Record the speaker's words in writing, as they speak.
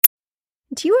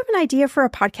Do you have an idea for a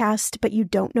podcast, but you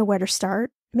don't know where to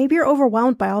start? Maybe you're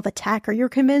overwhelmed by all the tech, or you're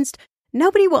convinced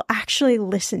nobody will actually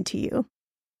listen to you.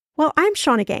 Well, I'm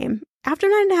Shauna Game. After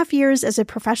 9.5 years as a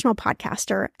professional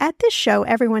podcaster, at this show,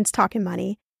 everyone's talking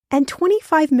money, and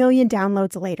 25 million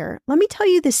downloads later, let me tell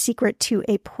you the secret to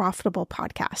a profitable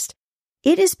podcast.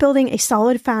 It is building a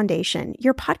solid foundation,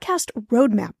 your podcast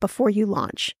roadmap before you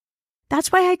launch. That's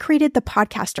why I created the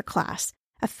Podcaster Class,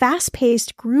 a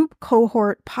fast-paced group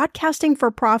cohort podcasting for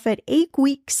profit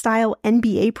 8-week style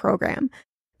MBA program.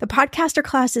 The Podcaster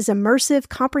Class is immersive,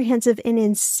 comprehensive, and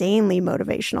insanely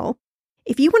motivational.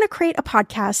 If you want to create a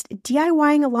podcast,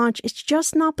 DIYing a launch is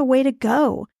just not the way to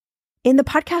go. In the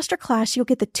Podcaster Class, you'll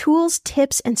get the tools,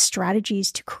 tips, and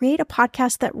strategies to create a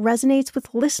podcast that resonates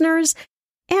with listeners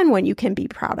and one you can be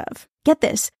proud of. Get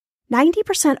this,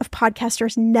 90% of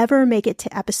podcasters never make it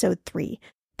to episode 3.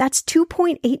 That's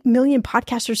 2.8 million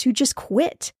podcasters who just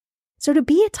quit. So to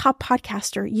be a top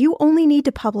podcaster, you only need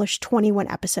to publish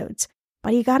 21 episodes,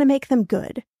 but you got to make them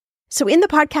good. So in the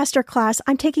Podcaster Class,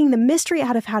 I'm taking the mystery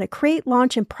out of how to create,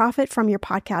 launch, and profit from your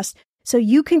podcast so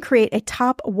you can create a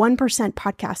top 1%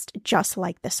 podcast just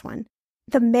like this one.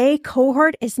 The May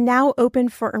cohort is now open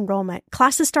for enrollment.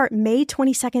 Classes start May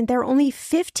 22nd. There are only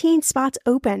 15 spots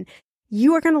open.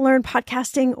 You are going to learn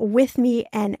podcasting with me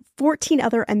and 14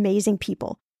 other amazing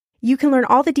people. You can learn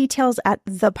all the details at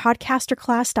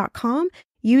thepodcasterclass.com.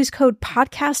 Use code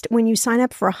PODCAST when you sign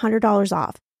up for $100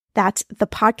 off. That's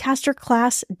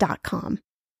thepodcasterclass.com.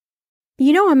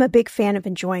 You know I'm a big fan of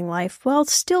enjoying life while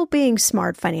still being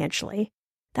smart financially.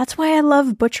 That's why I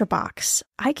love ButcherBox.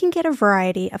 I can get a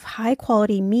variety of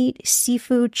high-quality meat,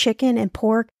 seafood, chicken, and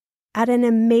pork at an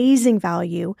amazing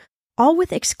value, all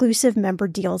with exclusive member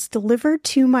deals delivered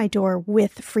to my door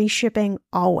with free shipping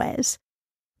always.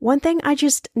 One thing I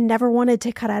just never wanted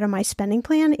to cut out of my spending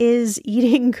plan is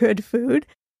eating good food.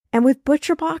 And with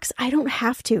ButcherBox, I don't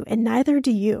have to, and neither do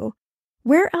you.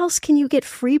 Where else can you get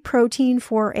free protein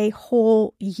for a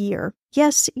whole year?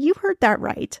 Yes, you heard that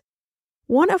right.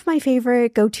 One of my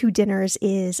favorite go-to dinners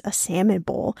is a salmon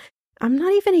bowl. I'm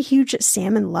not even a huge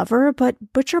salmon lover,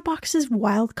 but ButcherBox's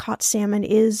wild-caught salmon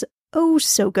is oh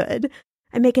so good.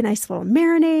 I make a nice little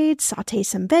marinade, saute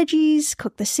some veggies,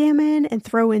 cook the salmon, and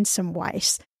throw in some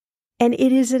rice. And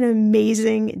it is an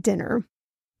amazing dinner.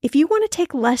 If you want to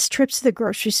take less trips to the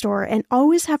grocery store and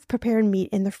always have prepared meat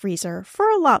in the freezer for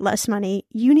a lot less money,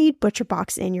 you need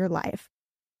ButcherBox in your life.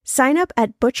 Sign up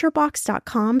at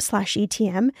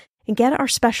butcherbox.com/ETM and get our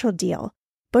special deal.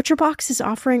 ButcherBox is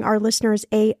offering our listeners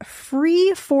a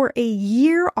free for a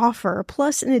year offer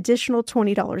plus an additional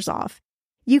 $20 off.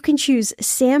 You can choose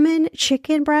salmon,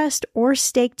 chicken breast, or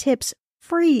steak tips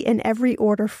free in every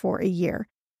order for a year.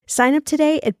 Sign up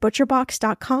today at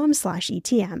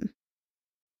butcherbox.com/ETM.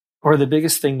 Or the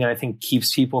biggest thing that I think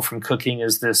keeps people from cooking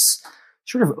is this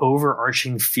sort of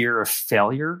overarching fear of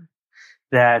failure,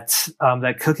 that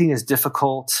that cooking is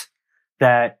difficult,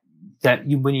 that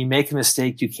when you make a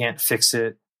mistake, you can't fix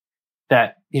it,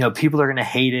 that, people are going to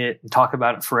hate it and talk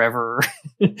about it forever,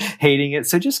 hating it.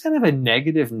 So just kind of a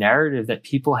negative narrative that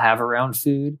people have around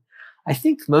food. I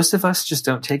think most of us just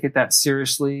don't take it that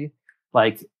seriously.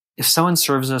 Like, if someone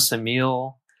serves us a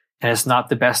meal and it's not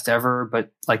the best ever,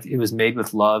 but like it was made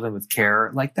with love and with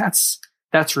care, like that's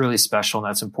really special and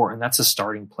that's important. That's a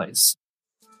starting place.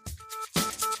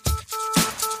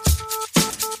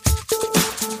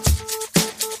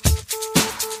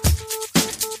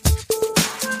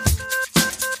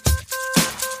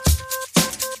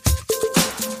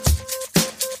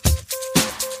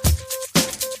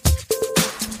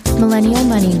 Millennial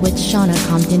Money with Shauna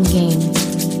Compton Game.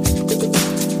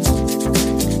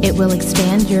 It will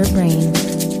expand your brain.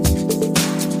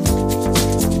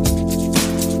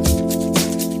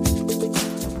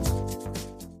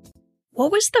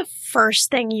 What was the first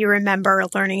thing you remember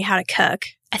learning how to cook?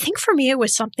 I think for me, it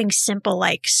was something simple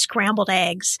like scrambled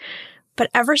eggs. But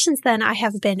ever since then, I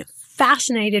have been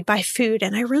fascinated by food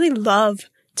and I really love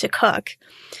to cook.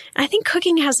 And I think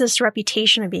cooking has this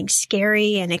reputation of being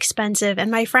scary and expensive.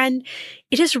 And my friend,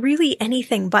 it is really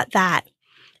anything but that.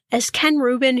 As Ken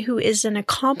Rubin, who is an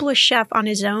accomplished chef on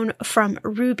his own from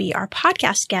Rubin, our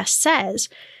podcast guest, says,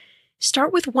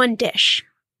 start with one dish,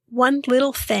 one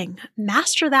little thing,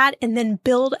 master that, and then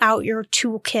build out your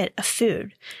toolkit of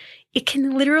food. It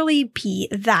can literally be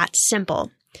that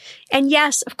simple. And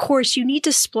yes, of course, you need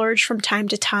to splurge from time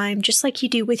to time, just like you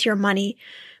do with your money.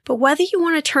 But whether you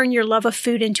want to turn your love of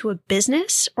food into a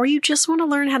business or you just want to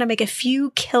learn how to make a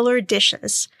few killer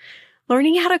dishes,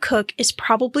 learning how to cook is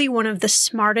probably one of the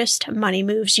smartest money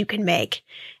moves you can make,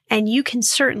 and you can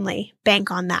certainly bank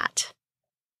on that.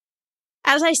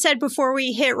 as I said before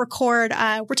we hit record,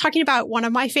 we're talking about one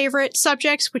of my favorite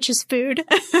subjects, which is food.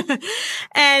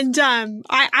 And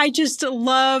I just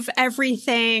love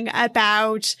everything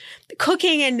about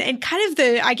cooking and kind of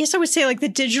I guess I would say like the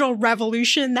digital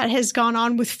revolution that has gone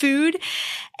on with food.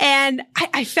 And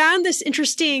I found this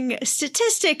interesting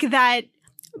statistic that,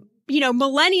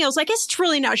 millennials, I guess it's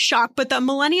really not a shock, but the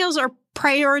millennials are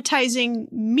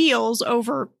prioritizing meals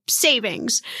over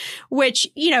savings, which,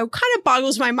 kind of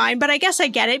boggles my mind, but I guess I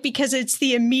get it because it's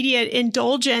the immediate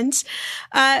indulgence.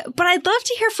 But I'd love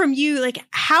to hear from you, like,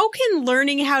 how can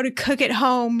learning how to cook at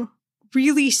home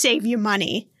really save you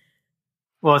money?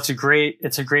 Well, it's a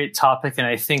great topic. And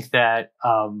I think that,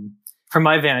 from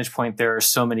my vantage point, there are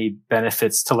so many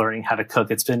benefits to learning how to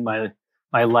cook. It's been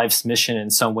my life's mission in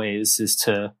some ways, is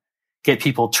to get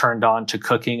people turned on to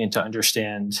cooking and to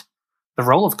understand the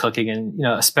role of cooking. And,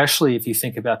 especially if you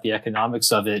think about the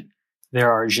economics of it,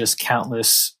 there are just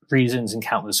countless reasons and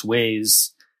countless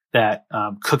ways that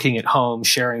cooking at home,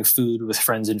 sharing food with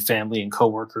friends and family and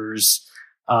coworkers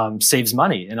saves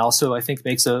money. And also, I think,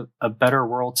 makes a better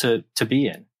world to be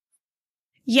in.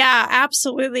 Yeah,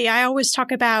 absolutely. I always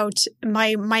talk about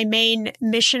my main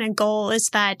mission and goal is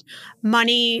that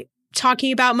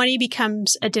talking about money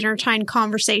becomes a dinner time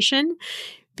conversation,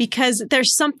 because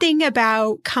there's something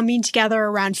about coming together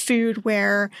around food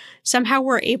where somehow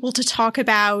we're able to talk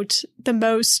about the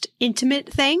most intimate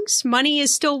things. Money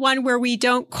is still one where we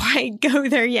don't quite go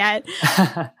there yet.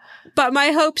 But my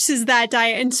hopes is that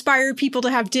I inspire people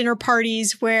to have dinner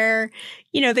parties where,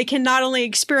 they can not only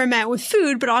experiment with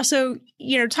food, but also,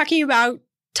 talking about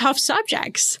tough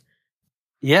subjects.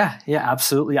 Yeah,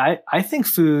 absolutely. I think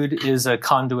food is a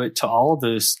conduit to all of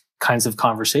those kinds of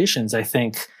conversations. I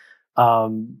think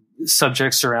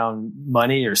subjects around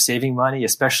money or saving money,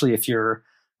 especially if you're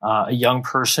a young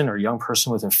person or a young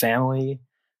person with a family,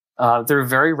 they're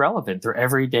very relevant. They're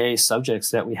everyday subjects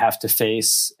that we have to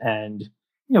face. And,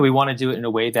 we want to do it in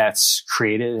a way that's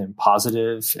creative and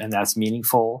positive and that's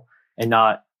meaningful, and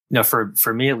not,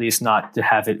 for me at least, not to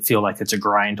have it feel like it's a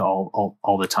grind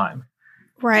all the time.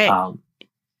 Right.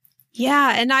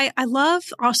 Yeah. And I love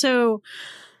also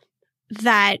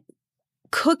that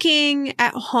cooking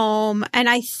at home, and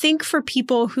I think for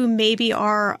people who maybe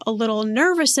are a little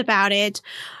nervous about it,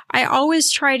 I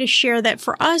always try to share that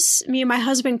for us, me and my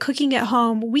husband cooking at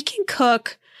home, we can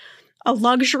cook a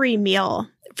luxury meal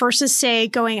versus, say,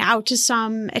 going out to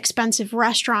some expensive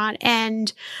restaurant.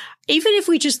 And even if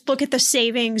we just look at the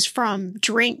savings from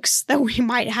drinks that we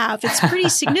might have, it's pretty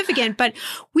significant, but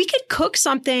we could cook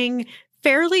something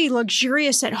fairly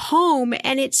luxurious at home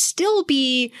and it still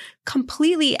be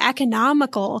completely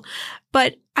economical.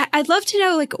 But I'd love to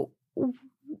know, like,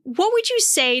 what would you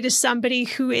say to somebody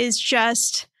who is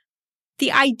just,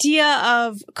 the idea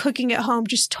of cooking at home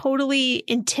just totally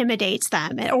intimidates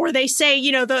them? Or they say,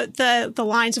 the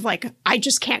lines of like, I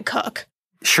just can't cook.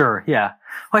 Sure. Yeah.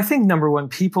 Well, I think number one,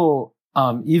 people,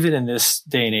 even in this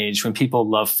day and age, when people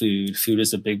love food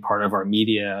is a big part of our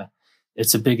media.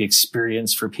 It's a big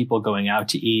experience for people going out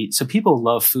to eat. So people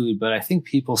love food, but I think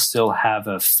people still have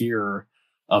a fear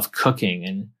of cooking.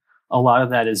 And a lot of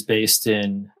that is based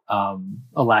in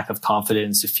a lack of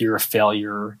confidence, a fear of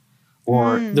failure,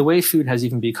 or the way food has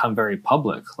even become very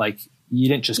public. Like, you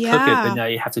didn't just cook it, but now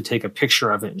you have to take a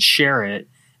picture of it and share it.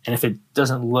 And if it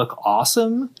doesn't look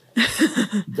awesome,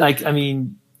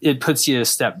 it puts you a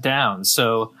step down.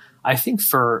 So I think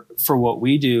for what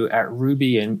we do at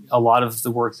Ruby, and a lot of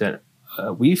the work that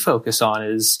we focus on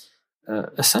is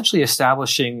essentially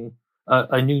establishing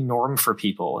a new norm for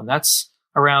people. And that's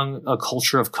around a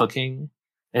culture of cooking.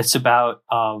 It's about,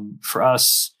 for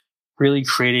us, really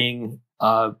creating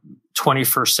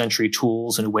 21st century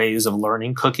tools and ways of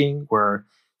learning cooking where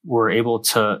we're able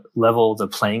to level the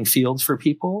playing field for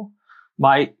people.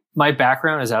 My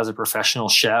background is as a professional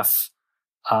chef,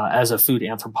 as a food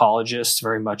anthropologist,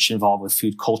 very much involved with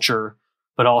food culture,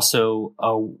 but also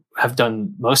have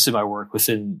done most of my work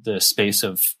within the space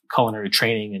of culinary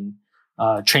training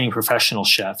and training professional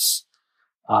chefs.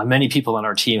 Many people on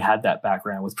our team had that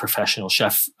background with professional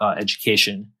chef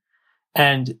education.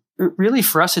 And really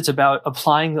for us, it's about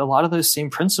applying a lot of those same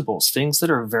principles, things that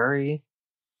are very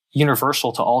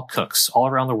universal to all cooks all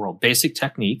around the world, basic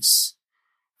techniques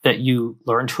that you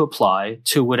learn to apply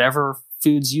to whatever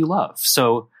foods you love.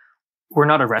 So we're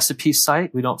not a recipe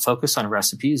site. We don't focus on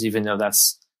recipes, even though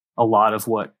that's a lot of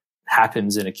what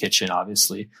happens in a kitchen,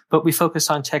 obviously. But we focus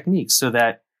on techniques so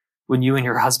that when you and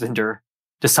your husband are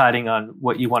deciding on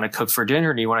what you want to cook for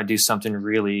dinner and you want to do something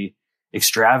really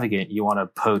extravagant, you want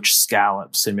to poach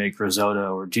scallops and make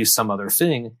risotto or do some other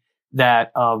thing,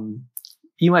 that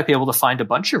you might be able to find a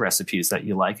bunch of recipes that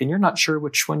you like and you're not sure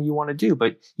which one you want to do,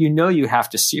 but you have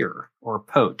to sear or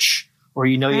poach, or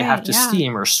you have to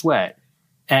steam or sweat.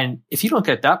 And if you don't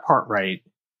get that part right,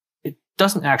 it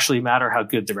doesn't actually matter how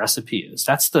good the recipe is.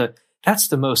 That's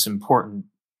the most important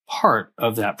part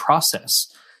of that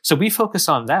process. So we focus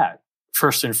on that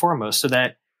first and foremost, so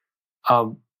that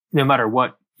no matter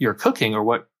what you're cooking or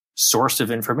what source of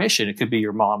information, it could be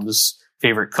your mom's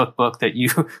favorite cookbook that you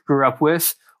grew up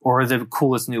with, or the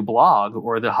coolest new blog,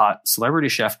 or the hot celebrity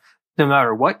chef, no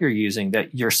matter what you're using,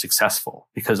 that you're successful.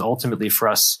 Because ultimately for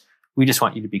us, we just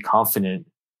want you to be confident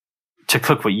to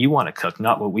cook what you want to cook,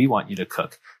 not what we want you to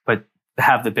cook, but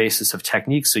have the basis of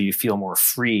technique so you feel more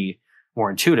free, more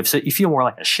intuitive. So you feel more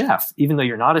like a chef, even though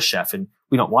you're not a chef, and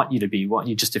we don't want you to be. We want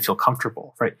you just to feel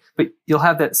comfortable, right? But you'll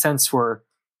have that sense where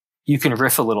you can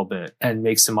riff a little bit and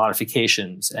make some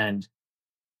modifications. And,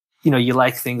 you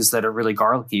like things that are really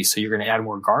garlicky, so you're going to add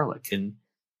more garlic, and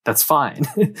that's fine.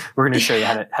 We're going to show you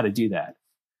how to do that.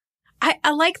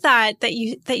 I like that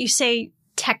you say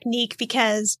technique,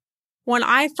 because when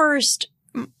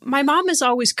my mom has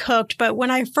always cooked, but when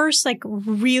I first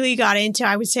really got into,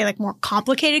 I would say more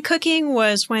complicated cooking,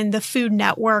 was when the Food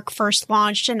Network first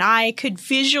launched, and I could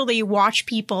visually watch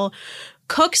people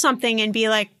cook something and be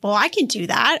like, well, I can do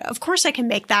that. Of course I can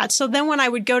make that. So then when I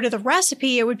would go to the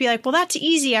recipe, it would be like, well, that's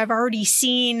easy. I've already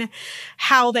seen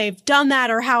how they've done that,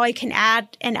 or how I can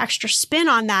add an extra spin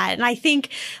on that. And I think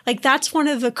that's one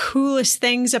of the coolest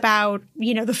things about,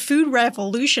 the food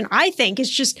revolution, I think, is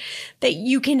just that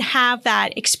you can have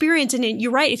that experience. And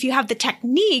you're right. If you have the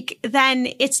technique, then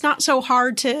it's not so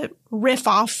hard to riff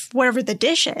off whatever the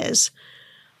dish is.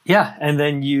 Yeah. And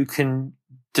then you can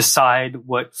decide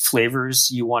what flavors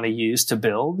you want to use to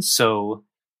build. So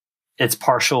it's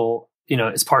partially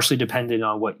dependent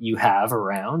on what you have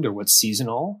around or what's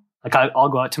seasonal. I'll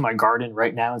go out to my garden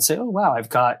right now and say, oh, wow, I've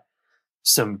got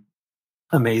some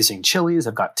amazing chilies.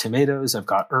 I've got tomatoes. I've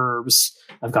got herbs.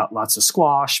 I've got lots of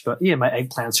squash, but my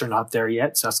eggplants are not there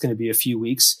yet. So that's going to be a few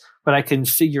weeks, but I can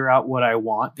figure out what I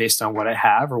want based on what I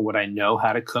have or what I know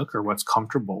how to cook or what's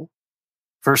comfortable,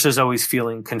 versus always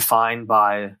feeling confined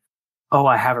by, oh,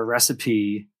 I have a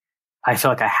recipe. I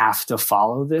feel like I have to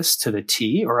follow this to the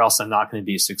T or else I'm not going to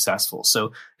be successful.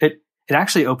 So it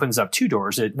actually opens up two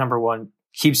doors. It, number one,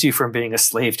 keeps you from being a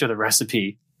slave to the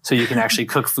recipe so you can actually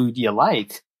cook food you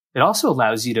like. It also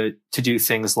allows you to do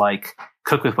things like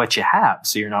cook with what you have.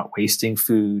 So you're not wasting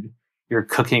food. You're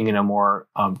cooking in a more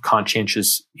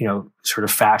conscientious, sort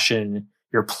of fashion.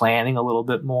 You're planning a little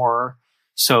bit more.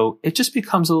 So it just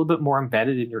becomes a little bit more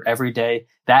embedded in your everyday.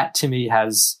 That to me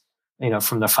has,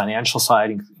 from the financial side,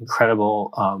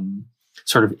 incredible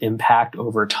sort of impact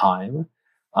over time.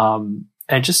 And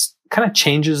just kind of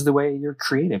changes the way you're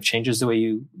creative, changes the way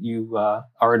you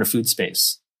are in a food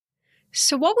space.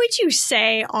 So what would you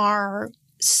say are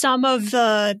some of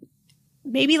the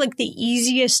maybe the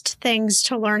easiest things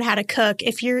to learn how to cook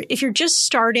if you're just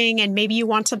starting and maybe you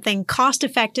want something cost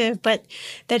effective, but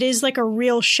that is a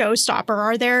real showstopper?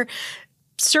 Are there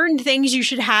certain things you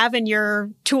should have in your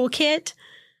toolkit?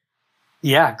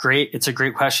 Yeah, great. It's a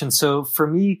great question. So for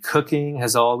me, cooking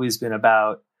has always been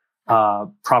about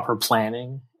proper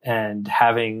planning and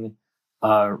having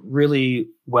a really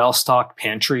well-stocked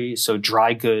pantry. So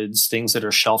dry goods, things that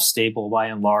are shelf stable by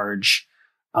and large,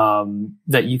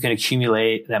 that you can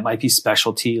accumulate. That might be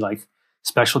specialty, like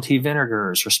specialty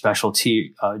vinegars or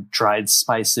specialty dried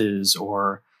spices,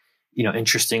 or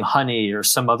interesting honey or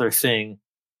some other thing.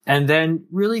 And then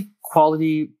really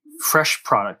quality fresh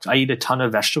product. I eat a ton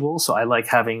of vegetables, so I like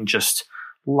having just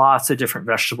lots of different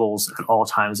vegetables at all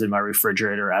times in my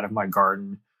refrigerator out of my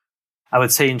garden. I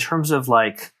would say in terms of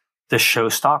the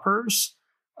showstoppers,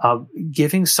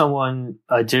 giving someone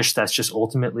a dish that's just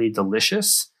ultimately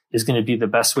delicious is going to be the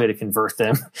best way to convert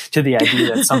them to the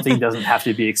idea that something doesn't have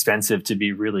to be expensive to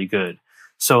be really good.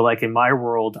 So in my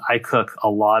world, I cook a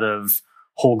lot of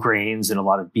whole grains and a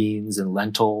lot of beans and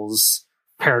lentils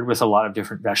paired with a lot of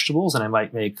different vegetables. And I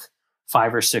might make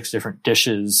 5 or 6 different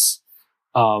dishes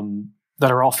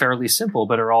that are all fairly simple,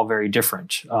 but are all very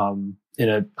different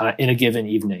in a given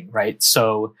evening, right?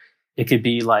 So it could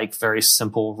be very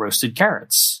simple roasted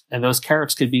carrots. And those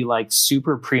carrots could be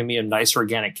super premium, nice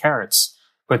organic carrots,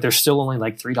 but they're still only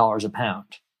 $3 a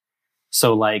pound.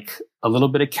 So a little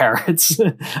bit of carrots,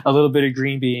 a little bit of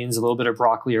green beans, a little bit of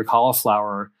broccoli or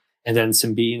cauliflower, and then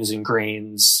some beans and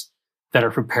grains that are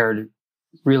prepared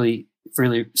really,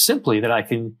 really simply, that I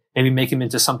can maybe make them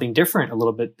into something different a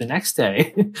little bit the next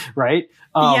day, right?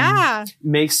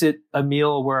 Makes it a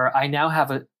meal where I now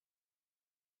have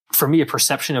for me, a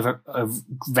perception of a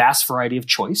vast variety of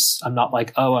choice. I'm not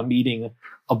I'm eating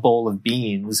a bowl of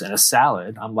beans and a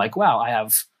salad, I'm like, wow, I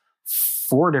have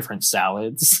 4 different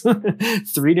salads,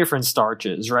 3 different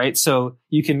starches, right? So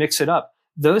you can mix it up.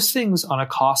 Those things on a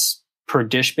cost per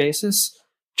dish basis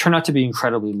turn out to be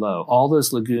incredibly low. All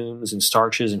those legumes and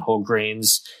starches and whole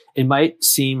grains, it might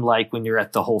seem like when you're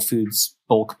at the Whole Foods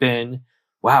bulk bin,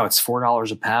 wow, it's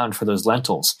 $4 a pound for those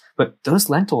lentils. But those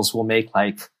lentils will make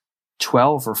like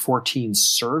 12 or 14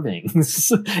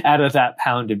 servings out of that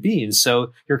pound of beans.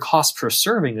 So your cost per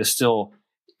serving is still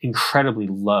incredibly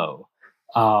low,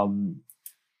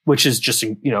 which is just,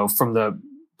 from the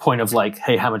point of like,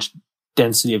 hey, how much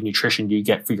density of nutrition do you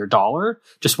get for your dollar?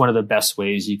 Just one of the best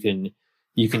ways you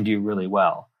can do really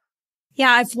well.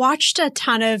 Yeah, I've watched a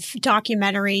ton of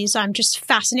documentaries. I'm just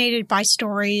fascinated by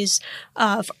stories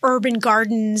of urban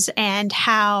gardens and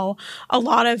how a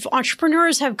lot of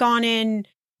entrepreneurs have gone in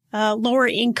lower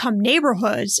income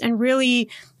neighborhoods and really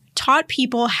taught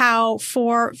people how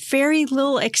for very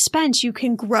little expense you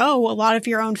can grow a lot of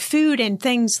your own food and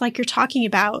things like you're talking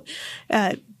about,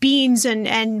 beans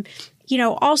and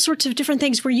all sorts of different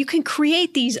things where you can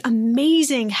create these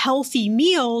amazing healthy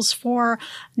meals for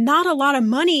not a lot of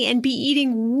money and be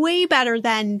eating way better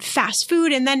than fast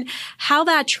food. And then how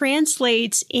that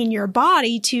translates in your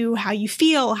body to how you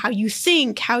feel, how you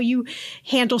think, how you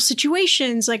handle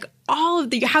situations, like all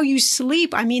of how you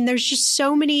sleep. I mean, there's just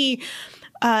so many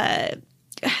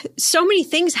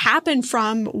things happen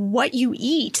from what you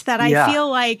eat that I feel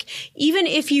like even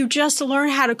if you just learn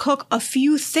how to cook a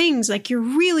few things, like you're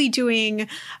really doing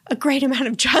a great amount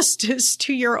of justice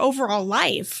to your overall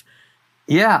life.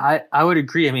 Yeah, I would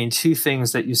agree. I mean, 2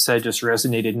 things that you said just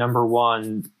resonated. Number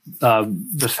one,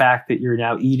 the fact that you're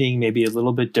now eating maybe a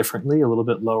little bit differently, a little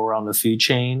bit lower on the food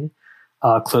chain,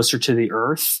 closer to the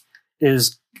earth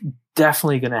is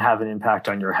definitely going to have an impact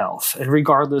on your health. And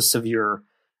regardless of your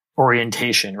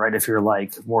orientation, right? If you're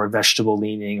like more vegetable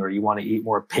leaning or you want to eat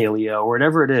more paleo or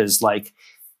whatever it is, like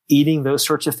eating those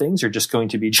sorts of things are just going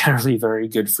to be generally very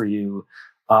good for you.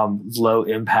 Low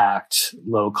impact,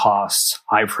 low cost,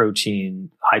 high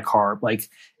protein, high carb, like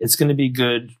it's going to be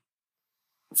good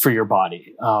for your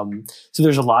body. So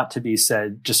there's a lot to be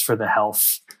said just for the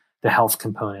health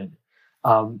component.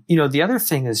 The other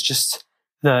thing is just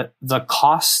the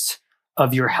cost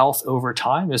of your health over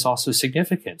time is also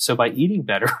significant. So by eating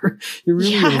better, you're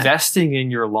really investing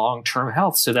in your long-term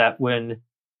health so that when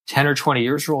 10 or 20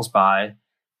 years rolls by,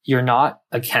 you're not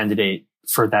a candidate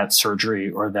for that surgery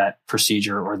or that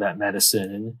procedure or that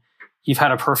medicine. And you've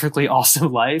had a perfectly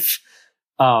awesome life,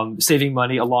 saving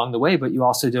money along the way, but you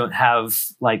also don't have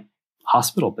like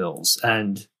hospital bills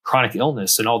and chronic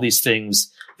illness and all these things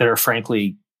that are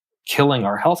frankly killing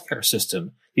our healthcare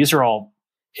system. These are all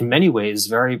in many ways,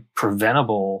 very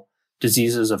preventable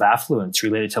diseases of affluence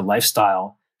related to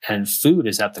lifestyle, and food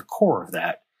is at the core of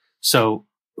that. So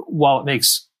while it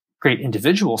makes great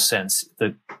individual sense,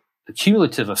 the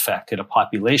cumulative effect in a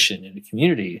population, in a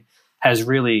community, has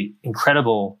really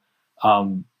incredible,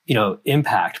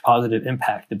 impact, positive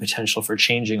impact, the potential for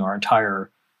changing our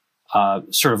entire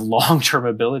sort of long-term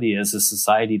ability as a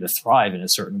society to thrive in a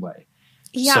certain way.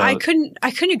 Yeah, so, I couldn't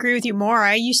agree with you more.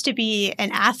 I used to be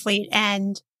an athlete,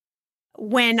 and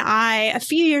when a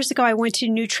few years ago, I went to a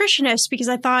nutritionist because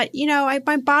I thought,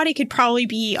 my body could probably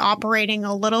be operating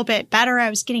a little bit better. I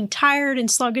was getting tired and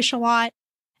sluggish a lot.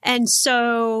 And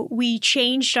so we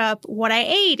changed up what I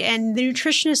ate, and the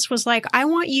nutritionist was like, I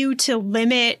want you to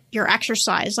limit your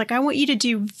exercise. Like, I want you to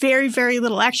do very, very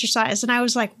little exercise. And I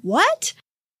was like, what?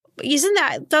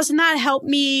 Doesn't that help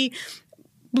me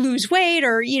lose weight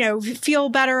or, feel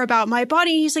better about my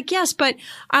body? And he's like, yes, but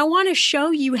I want to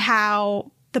show you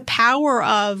how the power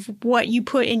of what you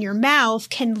put in your mouth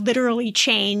can literally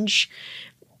change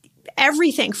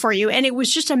everything for you. And it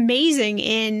was just amazing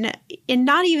in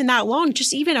not even that long,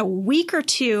 just even a week or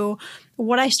two,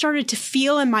 what I started to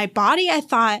feel in my body. I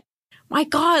thought, my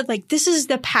God, like this is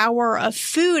the power of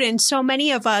food. And so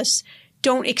many of us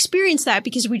don't experience that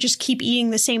because we just keep eating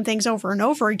the same things over and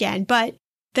over again. But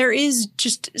there is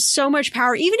just so much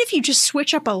power, even if you just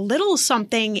switch up a little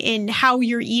something in how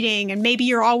you're eating, and maybe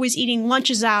you're always eating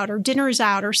lunches out or dinners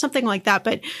out or something like that,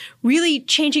 but really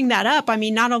changing that up. I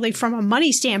mean, not only from a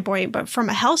money standpoint, but from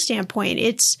a health standpoint,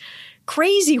 it's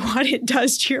crazy what it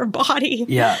does to your body.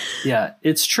 Yeah,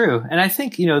 it's true. And I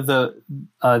think,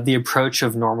 the approach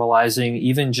of normalizing,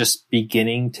 even just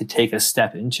beginning to take a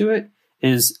step into it,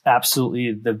 is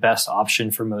absolutely the best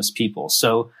option for most people.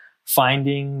 So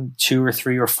finding 2 or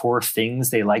 3 or 4 things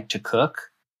they like to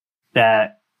cook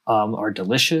that are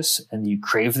delicious and you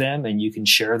crave them and you can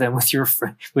share them with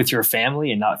your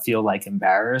family and not feel like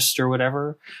embarrassed or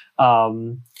whatever.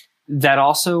 that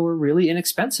also were really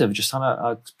inexpensive just on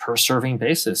a per serving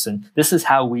basis. And this is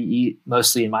how we eat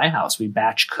mostly in my house. We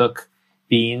batch cook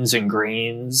beans and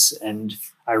grains, and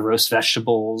I roast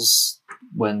vegetables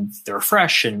when they're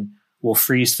fresh, and we'll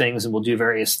freeze things and we'll do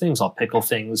various things. I'll pickle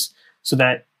things so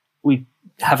that we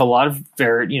have a lot of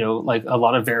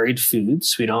varied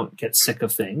foods. We don't get sick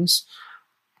of things.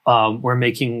 We're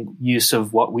making use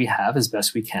of what we have as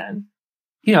best we can.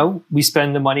 We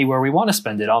spend the money where we want to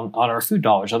spend it on our food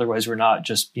dollars. Otherwise, we're not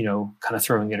just, kind of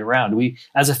throwing it around. We,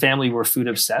 as a family, we're food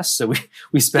obsessed. So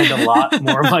we spend a lot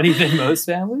more money than most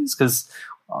families because,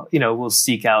 we'll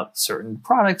seek out certain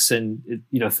products, and,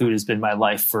 food has been my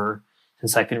life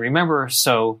since I can remember.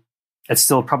 So it's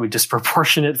still probably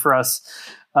disproportionate for us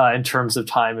in terms of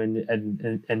time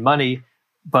and money.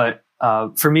 But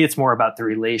for me, it's more about the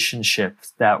relationship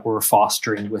that we're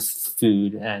fostering with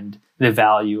food and the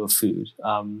value of food,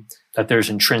 that there's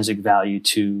intrinsic value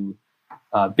to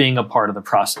being a part of the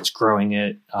process, growing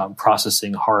it,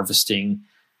 processing, harvesting,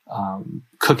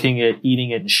 cooking it,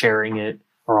 eating it, and sharing it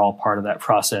are all part of that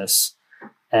process.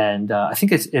 And I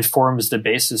think it forms the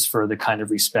basis for the kind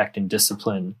of respect and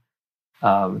discipline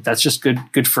that's just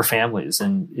good for families.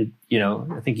 And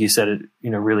I think you said it,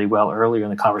 really well earlier in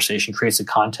the conversation, creates a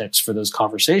context for those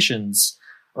conversations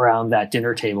around that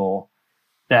dinner table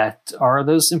that are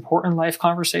those important life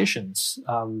conversations.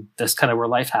 That's kind of where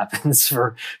life happens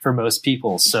for most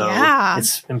people. So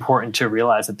It's important to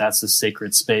realize that that's a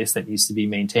sacred space that needs to be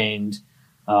maintained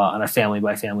on a family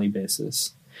by family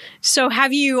basis. So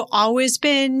have you always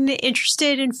been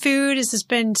interested in food? Has this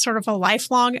been sort of a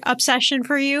lifelong obsession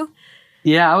for you?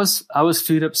 Yeah, I was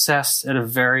food obsessed at a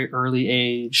very early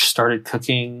age, started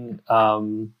cooking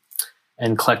and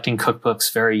collecting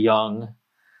cookbooks very young.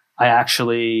 I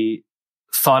actually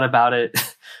thought about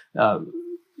it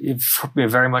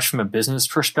very much from a business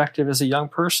perspective as a young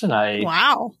person. I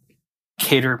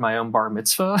catered my own bar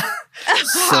mitzvah.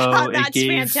 So that's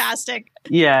fantastic.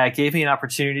 Yeah, it gave me an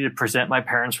opportunity to present my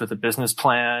parents with a business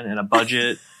plan and a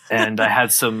budget. And I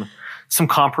had some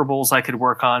comparables I could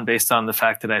work on based on the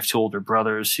fact that I have two older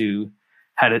brothers who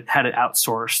had it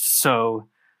outsourced. So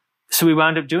we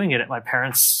wound up doing it at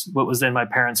what was then my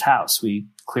parents' house. We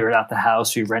cleared out the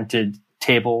house. We rented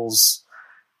tables,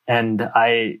 and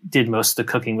I did most of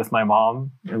the cooking with my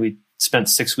mom. And we spent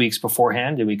 6 weeks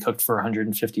beforehand, and we cooked for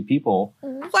 150 people.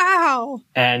 Wow.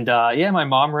 And my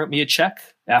mom wrote me a check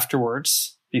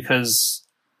afterwards because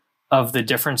of the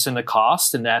difference in the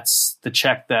cost. And that's the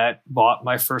check that bought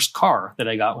my first car that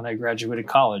I got when I graduated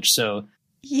college. So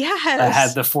yes, I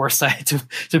had the foresight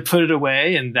to put it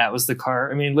away. And that was the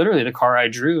car. I mean, literally the car I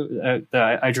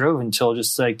drove until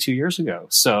just like 2 years ago.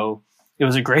 So it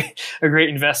was a great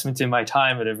investment in my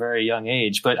time at a very young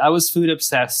age. But I was food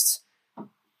obsessed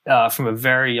from a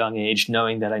very young age,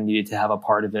 knowing that I needed to have a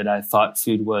part of it. I thought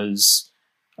food was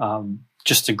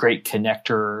just a great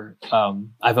connector.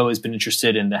 I've always been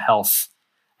interested in the health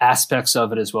aspects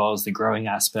of it as well as the growing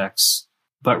aspects.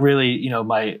 But really,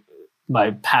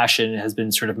 my passion has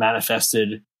been sort of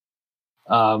manifested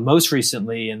most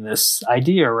recently in this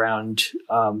idea around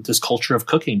this culture of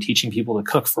cooking, teaching people to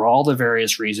cook for all the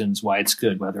various reasons why it's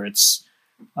good, whether it's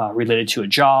related to a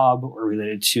job or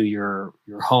related to your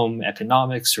home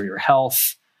economics or your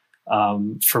health.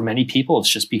 For many people, it's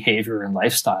just behavior and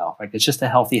lifestyle. Like it's just a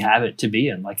healthy habit to be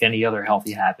in, like any other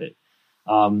healthy habit.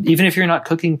 Even if you're not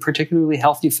cooking particularly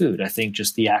healthy food, I think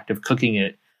just the act of cooking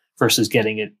it versus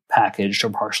getting it packaged or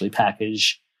partially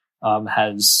packaged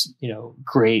has,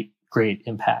 great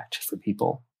impact for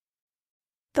people.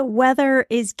 The weather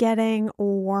is getting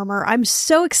warmer. I'm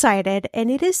so excited, and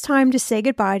it is time to say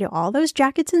goodbye to all those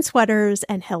jackets and sweaters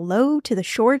and hello to the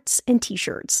shorts and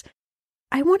t-shirts.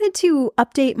 I wanted to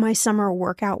update my summer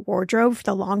workout wardrobe for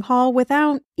the long haul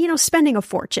without, spending a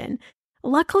fortune.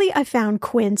 Luckily, I found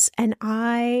Quince, and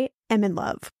I am in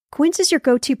love. Quince is your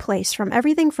go-to place from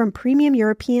everything from premium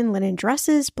European linen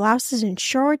dresses, blouses, and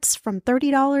shorts from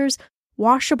 $30,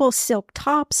 washable silk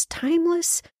tops,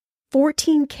 timeless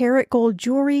 14-karat gold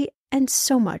jewelry, and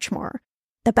so much more.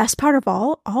 The best part of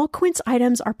all Quince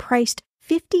items are priced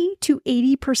 50 to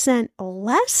 80%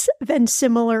 less than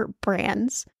similar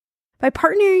brands. By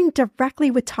partnering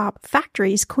directly with top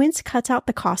factories, Quince cuts out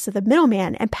the cost of the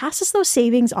middleman and passes those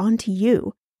savings on to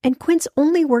you. And Quince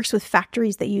only works with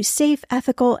factories that use safe,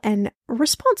 ethical, and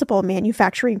responsible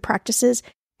manufacturing practices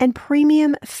and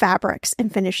premium fabrics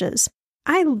and finishes.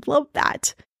 I love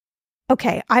that.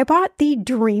 Okay, I bought the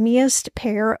dreamiest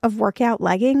pair of workout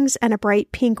leggings and a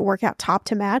bright pink workout top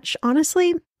to match.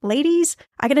 Honestly, ladies,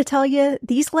 I gotta tell you,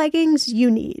 these leggings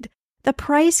you need. The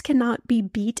price cannot be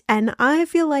beat, and I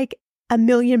feel like $1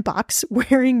 million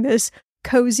wearing this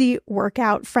cozy,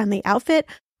 workout-friendly outfit.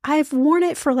 I've worn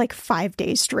it for like 5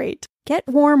 days straight. Get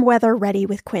warm weather ready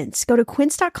with Quince. Go to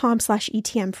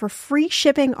quince.com/ETM for free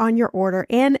shipping on your order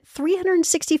and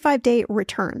 365-day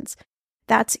returns.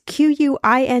 That's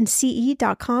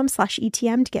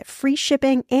QUINCE.com/ETM to get free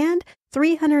shipping and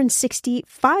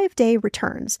 365-day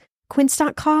returns.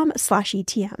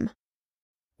 Quince.com/ETM.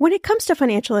 When it comes to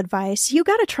financial advice, you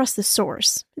gotta trust the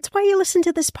source. It's why you listen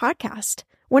to this podcast.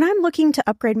 When I'm looking to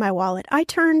upgrade my wallet, I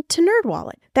turn to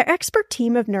NerdWallet. Their expert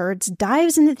team of nerds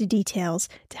dives into the details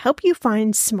to help you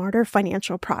find smarter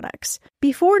financial products.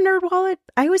 Before NerdWallet,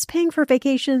 I was paying for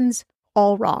vacations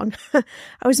all wrong.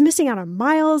 I was missing out on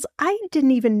miles I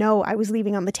didn't even know I was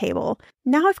leaving on the table.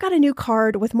 Now I've got a new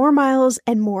card with more miles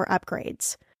and more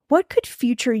upgrades. What could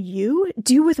future you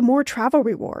do with more travel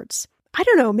rewards? I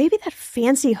don't know, maybe that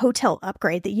fancy hotel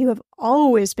upgrade that you have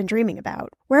always been dreaming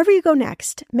about. Wherever you go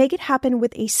next, make it happen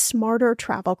with a smarter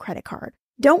travel credit card.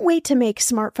 Don't wait to make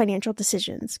smart financial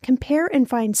decisions. Compare and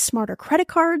find smarter credit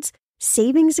cards,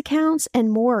 savings accounts,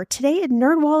 and more today at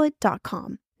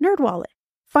nerdwallet.com. NerdWallet.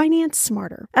 Finance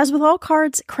smarter. As with all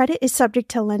cards, credit is subject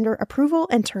to lender approval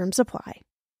and terms apply.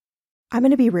 I'm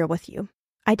going to be real with you.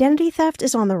 Identity theft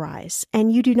is on the rise,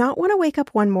 and you do not want to wake up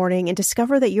one morning and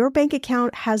discover that your bank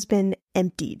account has been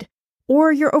emptied,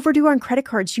 or you're overdue on credit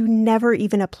cards you never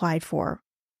even applied for.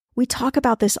 We talk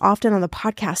about this often on the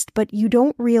podcast, but you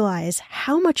don't realize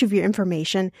how much of your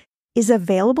information is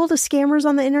available to scammers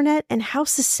on the internet and how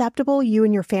susceptible you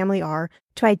and your family are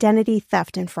to identity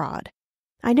theft and fraud.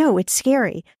 I know, it's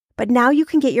scary, but now you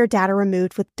can get your data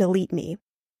removed with Delete Me.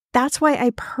 That's why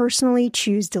I personally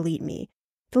choose Delete Me.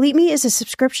 Delete Me is a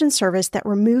subscription service that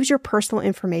removes your personal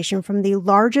information from the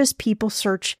largest people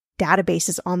search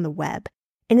databases on the web,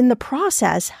 and in the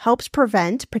process helps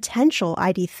prevent potential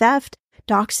ID theft,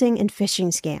 doxing, and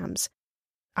phishing scams.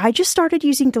 I just started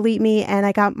using Delete Me and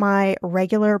I got my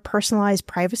regular personalized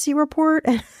privacy report,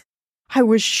 and I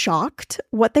was shocked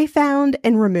what they found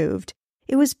and removed.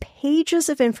 It was pages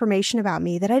of information about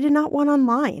me that I did not want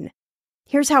online.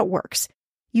 Here's how it works.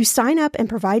 You sign up and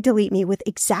provide Delete Me with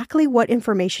exactly what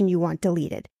information you want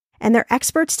deleted, and their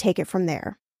experts take it from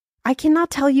there. I cannot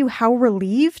tell you how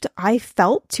relieved I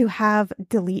felt to have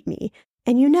Delete Me.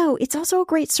 And you know, it's also a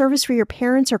great service for your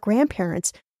parents or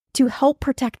grandparents to help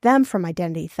protect them from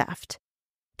identity theft.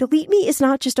 Delete Me is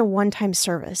not just a one-time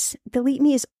service. Delete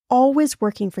Me is always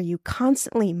working for you,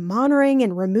 constantly monitoring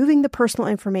and removing the personal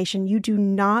information you do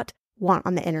not want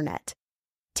on the internet.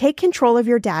 Take control of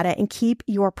your data and keep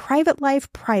your private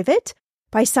life private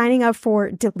by signing up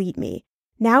for Delete Me,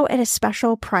 now at a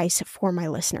special price for my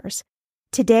listeners.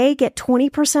 Today, get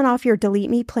 20% off your Delete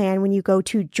Me plan when you go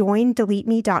to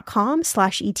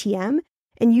joindeleteme.com/ETM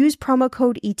and use promo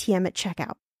code ETM at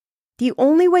checkout. The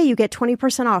only way you get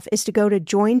 20% off is to go to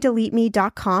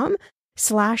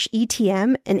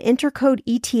joindeleteme.com/ETM and enter code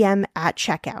ETM at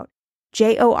checkout.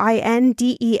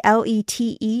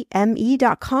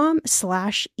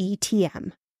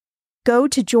 joindeleteme.com/ETM. Go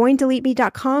to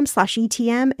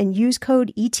joindeleteme.com/ETM and use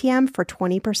code ETM for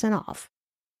 20% off.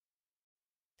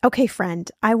 Okay,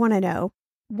 friend, I want to know,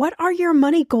 what are your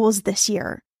money goals this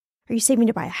year? Are you saving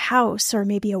to buy a house or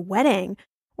maybe a wedding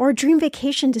or a dream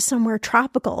vacation to somewhere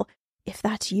tropical? If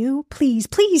that's you, please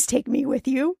take me with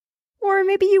you. Or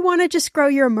maybe you want to just grow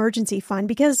your emergency fund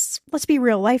because, let's be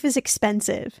real, life is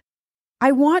expensive.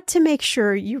 I want to make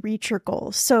sure you reach your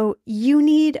goals, so you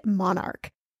need Monarch.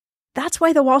 That's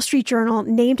why the Wall Street Journal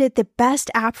named it the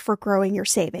best app for growing your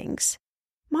savings.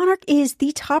 Monarch is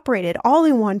the top-rated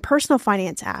all-in-one personal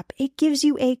finance app. It gives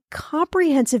you a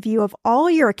comprehensive view of all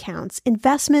your accounts,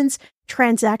 investments,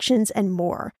 transactions, and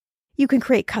more. You can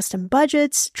create custom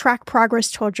budgets, track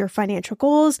progress towards your financial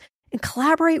goals, and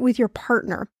collaborate with your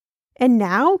partner. And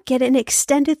now, get an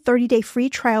extended 30-day free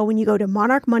trial when you go to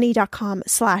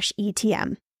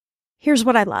monarchmoney.com/ETM. Here's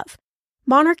what I love.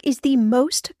 Monarch is the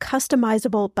most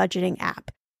customizable budgeting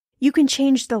app. You can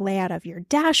change the layout of your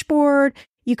dashboard.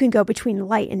 You can go between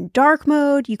light and dark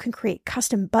mode. You can create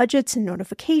custom budgets and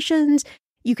notifications.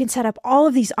 You can set up all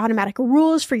of these automatic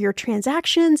rules for your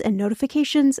transactions and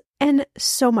notifications, and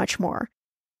so much more.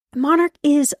 Monarch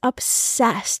is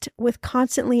obsessed with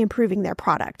constantly improving their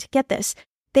product. Get this.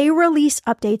 They release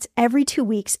updates every 2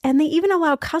 weeks, and they even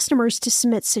allow customers to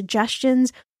submit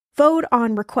suggestions, vote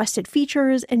on requested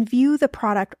features, and view the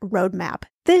product roadmap.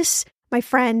 This, my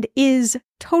friend, is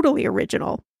totally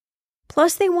original.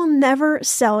 Plus, they will never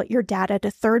sell your data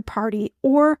to third party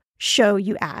or show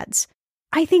you ads.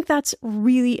 I think that's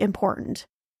really important.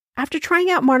 After trying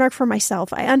out Monarch for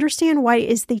myself, I understand why it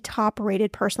is the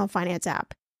top-rated personal finance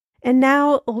app. And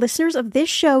now listeners of this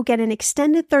show get an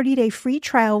extended 30-day free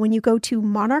trial when you go to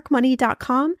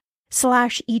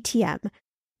monarchmoney.com/ETM.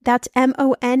 That's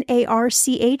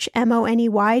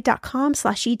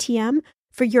monarchmoney.com/ETM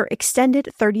for your extended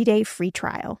 30-day free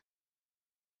trial.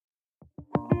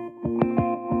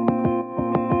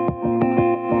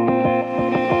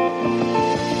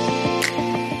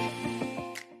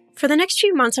 For the next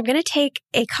few months, I'm going to take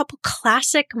a couple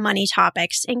classic money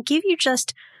topics and give you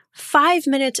just 5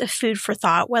 minutes of food for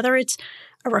thought, whether it's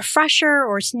a refresher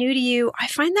or it's new to you. I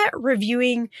find that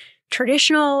reviewing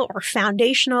traditional or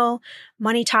foundational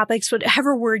money topics,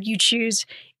 whatever word you choose,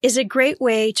 is a great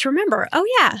way to remember, oh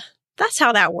yeah, that's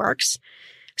how that works.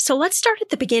 So let's start at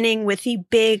the beginning with the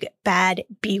big, bad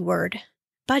B word,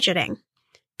 budgeting.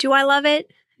 Do I love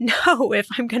it? No, if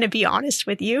I'm going to be honest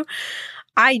with you.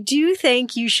 I do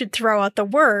think you should throw out the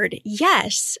word,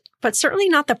 yes, but certainly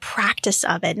not the practice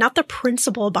of it, not the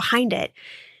principle behind it.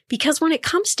 Because when it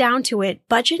comes down to it,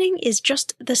 budgeting is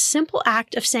just the simple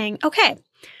act of saying, okay,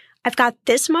 I've got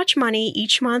this much money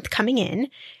each month coming in,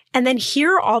 and then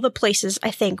here are all the places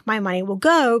I think my money will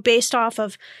go based off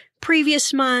of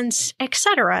previous months,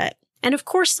 etc. And of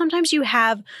course, sometimes you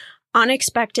have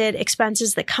unexpected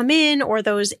expenses that come in, or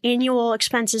those annual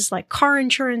expenses like car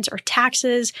insurance or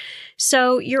taxes.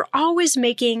 So you're always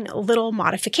making little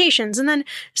modifications. And then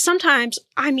sometimes,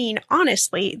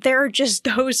 honestly, there are just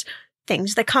those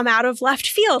things that come out of left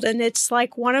field. And it's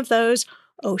like one of those,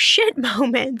 oh shit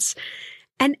moments.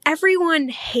 And everyone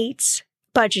hates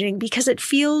budgeting because it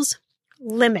feels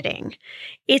limiting.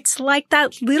 It's like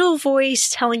that little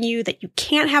voice telling you that you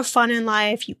can't have fun in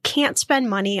life, you can't spend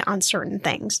money on certain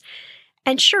things.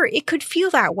 And sure, it could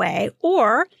feel that way,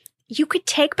 or you could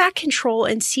take back control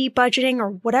and see budgeting,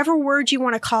 or whatever word you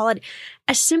want to call it,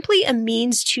 as simply a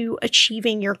means to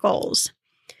achieving your goals.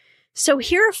 So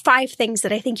here are 5 things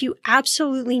that I think you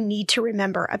absolutely need to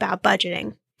remember about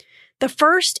budgeting. The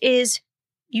first is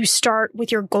you start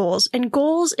with your goals, and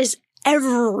goals is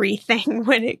everything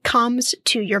when it comes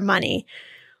to your money.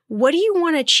 What do you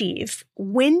want to achieve?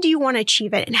 When do you want to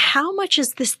achieve it? And how much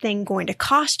is this thing going to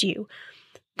cost you?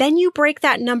 Then you break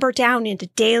that number down into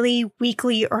daily,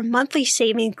 weekly, or monthly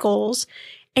saving goals,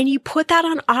 and you put that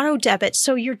on auto debit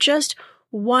so you're just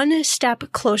one step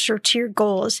closer to your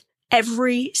goals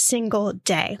every single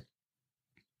day.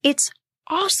 It's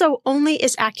also only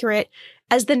as accurate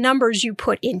as the numbers you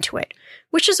put into it,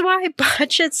 which is why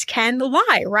budgets can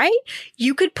lie, right?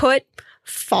 You could put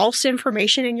false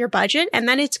information in your budget and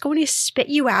then it's going to spit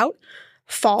you out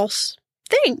false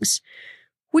things,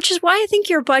 which is why I think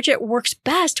your budget works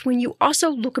best when you also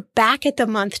look back at the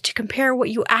month to compare what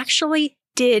you actually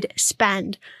did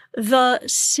spend, the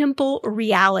simple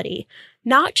reality,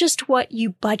 not just what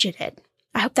you budgeted.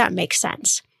 I hope that makes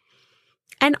sense.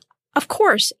 And of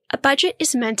course, a budget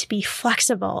is meant to be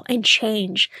flexible and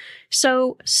change,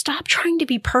 so stop trying to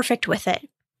be perfect with it.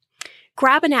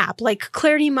 Grab an app like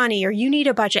Clarity Money or You Need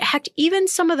a Budget. Heck, even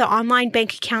some of the online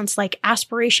bank accounts like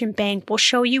Aspiration Bank will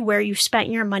show you where you've spent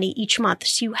your money each month,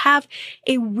 so you have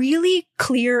a really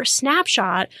clear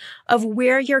snapshot of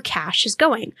where your cash is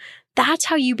going. That's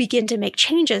how you begin to make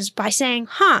changes, by saying,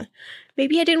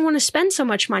 maybe I didn't want to spend so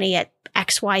much money at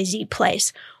XYZ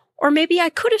place, or maybe I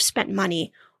could have spent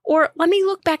money. Or let me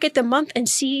look back at the month and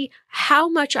see how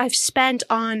much I've spent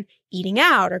on eating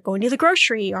out or going to the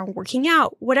grocery or working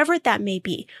out, whatever that may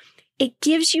be. It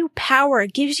gives you power,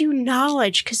 it gives you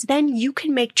knowledge, because then you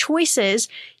can make choices,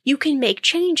 you can make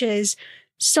changes.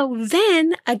 So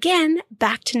then, again,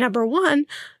 back to number 1,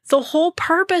 the whole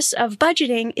purpose of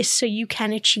budgeting is so you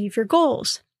can achieve your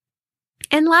goals.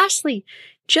 And lastly,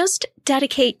 just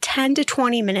dedicate 10 to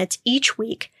 20 minutes each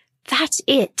week. That's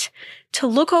it. To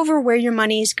look over where your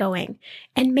money is going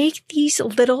and make these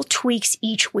little tweaks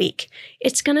each week.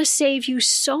 It's going to save you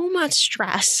so much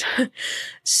stress,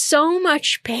 so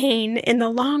much pain in the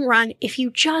long run if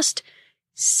you just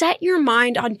set your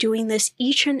mind on doing this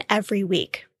each and every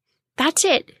week. That's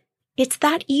it. It's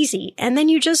that easy. And then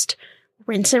you just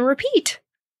rinse and repeat.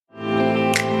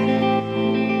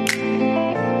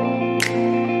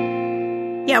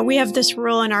 Yeah, we have this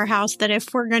rule in our house that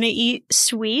if we're going to eat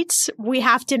sweets, we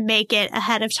have to make it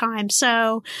ahead of time.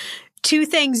 So 2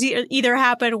 things either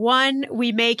happen. 1,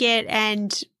 we make it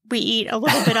and we eat a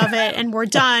little bit of it and we're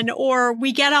done, or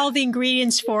we get all the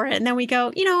ingredients for it and then we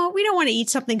go, we don't want to eat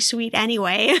something sweet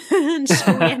anyway. And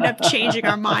so we end up changing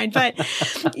our mind. But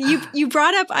you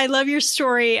brought up, I love your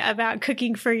story about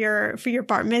cooking for your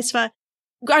bar mitzvah.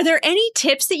 Are there any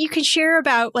tips that you can share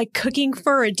about like cooking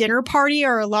for a dinner party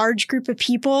or a large group of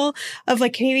people, of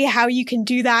like maybe how you can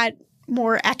do that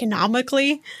more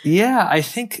economically? Yeah, I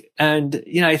think, and,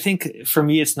 I think for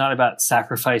me, it's not about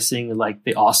sacrificing like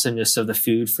the awesomeness of the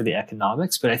food for the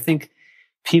economics, but I think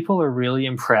people are really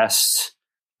impressed,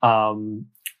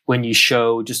 when you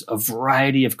show just a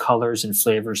variety of colors and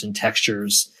flavors and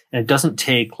textures. And it doesn't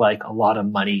take like a lot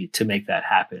of money to make that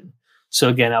happen. So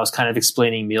again, I was kind of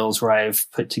explaining meals where I've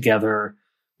put together,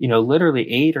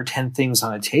 literally 8 or 10 things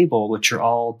on a table, which are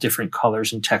all different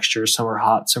colors and textures. Some are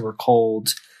hot, some are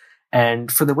cold.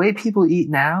 And for the way people eat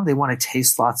now, they want to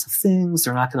taste lots of things.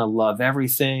 They're not going to love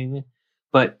everything,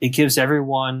 but it gives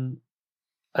everyone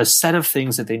a set of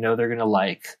things that they know they're going to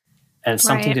like and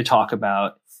something to talk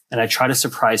about. And I try to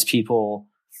surprise people,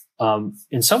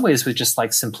 in some ways with just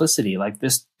like simplicity. Like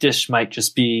this dish might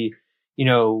just be,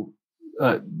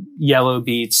 yellow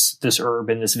beets, this herb,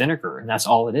 and this vinegar, and that's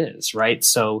all it is, right?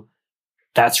 So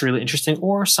that's really interesting.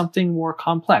 Or something more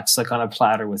complex, like on a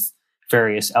platter with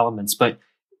various elements. But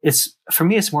for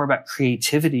me, it's more about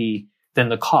creativity than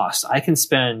the cost. I can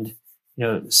spend,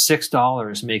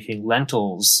 $6 making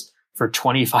lentils for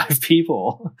 25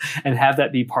 people and have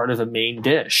that be part of a main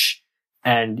dish.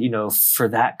 And, for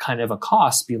that kind of a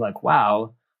cost, be like,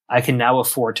 wow, I can now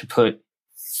afford to put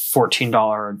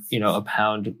 $14, a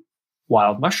pound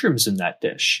wild mushrooms in that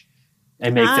dish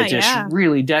and make the dish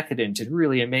really decadent and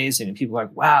really amazing. And people are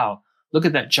like, wow, look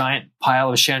at that giant pile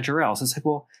of chanterelles. It's like,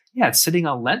 well, yeah, it's sitting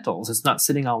on lentils. It's not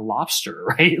sitting on lobster,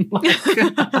 right?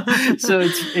 So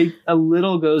a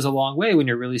little goes a long way when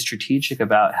you're really strategic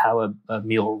about how a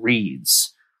meal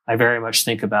reads. I very much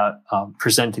think about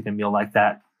presenting a meal like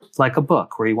that, like a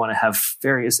book, where you want to have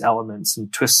various elements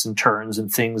and twists and turns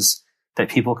and things that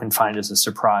people can find as a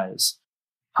surprise.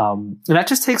 And that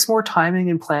just takes more timing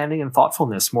and planning and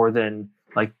thoughtfulness more than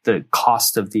like the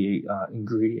cost of the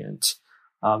ingredient.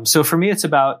 So for me, it's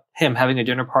about him having a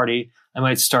dinner party. I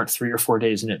might start 3 or 4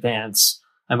 days in advance.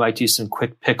 I might do some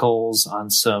quick pickles on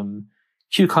some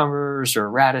cucumbers or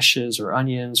radishes or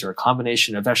onions or a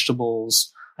combination of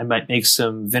vegetables. I might make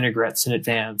some vinaigrettes in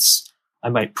advance. I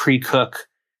might pre-cook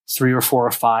 3 or 4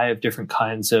 or 5 different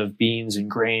kinds of beans and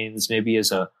grains, maybe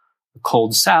as a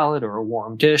cold salad or a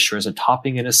warm dish or as a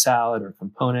topping in a salad or a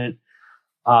component.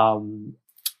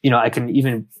 I can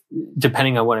even,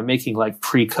 depending on what I'm making, like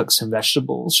pre-cook some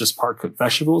vegetables, just part-cooked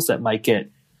vegetables that might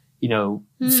get,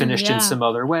 finished in some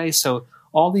other way. So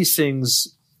all these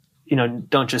things,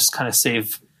 don't just kind of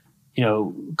save,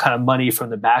 kind of money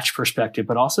from the batch perspective,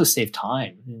 but also save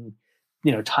time.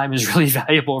 And, time is really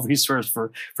valuable resource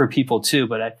for people too.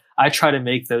 But I try to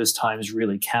make those times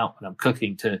really count when I'm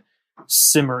cooking, to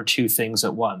simmer 2 things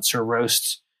at once or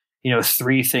roast,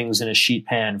 3 things in a sheet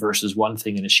pan versus 1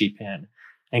 thing in a sheet pan,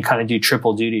 and kind of do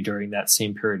triple duty during that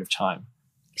same period of time.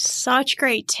 Such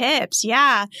great tips.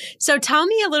 Yeah. So tell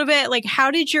me a little bit, like,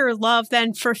 how did your love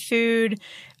then for food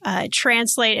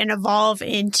translate and evolve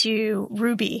into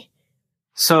Ruby?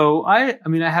 So I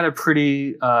had a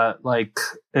pretty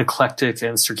eclectic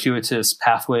and circuitous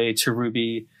pathway to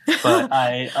Ruby, but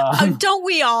don't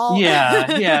we all?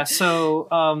 Yeah. So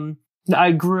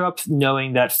I grew up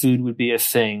knowing that food would be a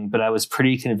thing, but I was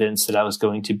pretty convinced that I was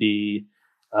going to be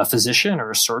a physician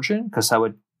or a surgeon, because I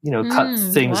would, cut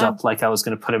things up like I was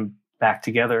going to put them back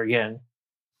together again.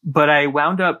 But I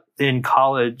wound up in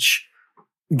college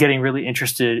getting really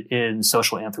interested in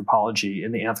social anthropology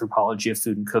and the anthropology of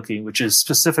food and cooking, which is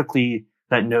specifically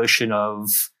that notion of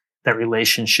that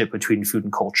relationship between food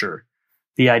and culture,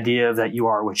 the idea that you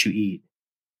are what you eat.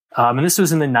 And this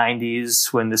was in the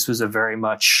 90s, when this was a very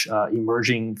much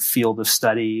emerging field of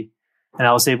study. And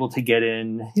I was able to get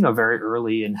in, very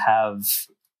early and have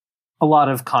a lot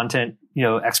of content,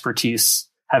 expertise,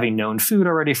 having known food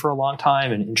already for a long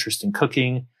time and interest in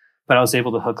cooking. But I was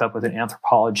able to hook up with an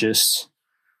anthropologist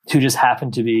who just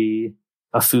happened to be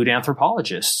a food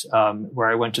anthropologist, where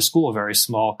I went to school, a very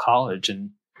small college and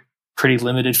pretty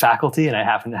limited faculty. And I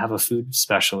happened to have a food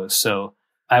specialist. So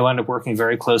I wound up working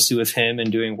very closely with him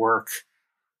and doing work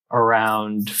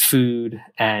around food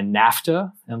and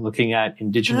NAFTA and looking at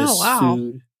indigenous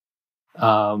food,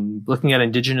 looking at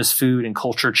indigenous food and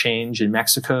culture change in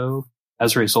Mexico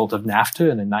as a result of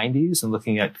NAFTA in the 90s, and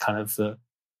looking at kind of the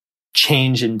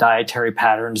change in dietary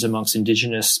patterns amongst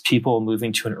indigenous people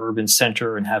moving to an urban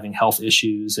center and having health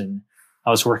issues. And I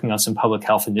was working on some public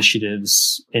health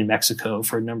initiatives in Mexico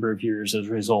for a number of years as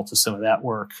a result of some of that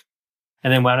work.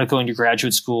 And then wound up going to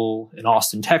graduate school in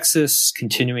Austin, Texas,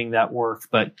 continuing that work,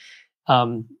 but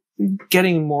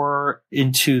getting more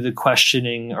into the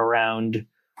questioning around,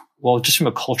 well, just from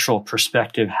a cultural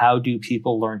perspective, how do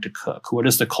people learn to cook? What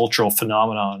is the cultural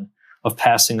phenomenon of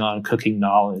passing on cooking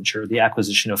knowledge or the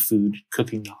acquisition of food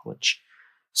cooking knowledge?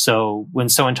 So when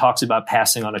someone talks about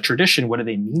passing on a tradition, what do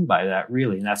they mean by that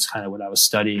really? And that's kind of what I was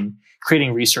studying,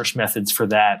 creating research methods for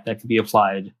that could be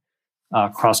applied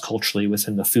cross-culturally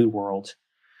within the food world.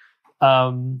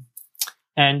 Through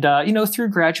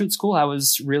graduate school, I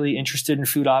was really interested in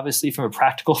food, obviously from a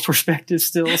practical perspective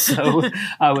still. So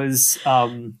I was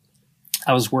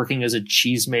working as a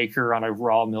cheesemaker on a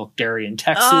raw milk dairy in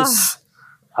Texas.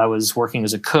 I was working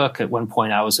as a cook. At one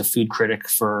point, I was a food critic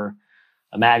for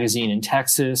a magazine in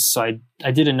Texas. So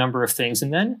I did a number of things.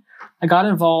 And then I got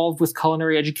involved with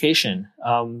culinary education.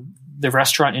 The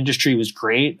restaurant industry was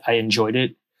great. I enjoyed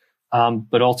it.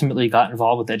 But ultimately got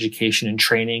involved with education and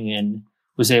training and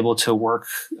was able to work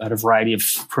at a variety of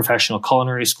professional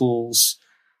culinary schools,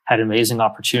 had an amazing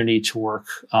opportunity to work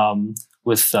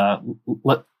with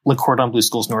Le Cordon Bleu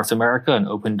Schools North America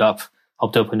and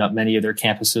helped open up many of their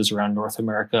campuses around North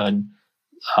America. And,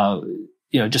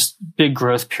 just big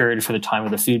growth period for the time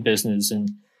of the food business. And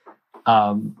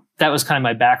that was kind of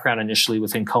my background initially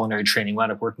within culinary training.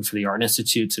 Wound up working for the Art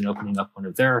Institutes and opening up one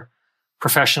of their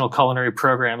professional culinary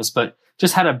programs, but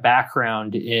just had a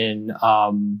background in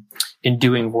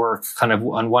doing work kind of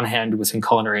on one hand within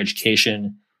culinary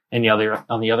education and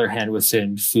on the other hand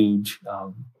within food,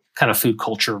 kind of food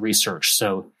culture research.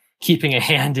 So keeping a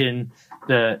hand in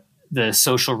the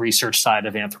social research side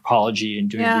of anthropology and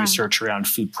doing research around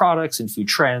food products and food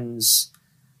trends,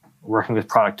 working with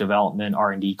product development,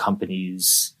 R&D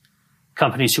companies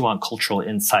who want cultural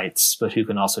insights, but who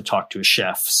can also talk to a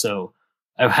chef. So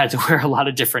I've had to wear a lot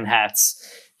of different hats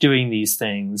doing these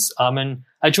things. And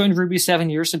I joined Ruby 7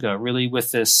 years ago, really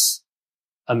with this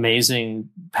amazing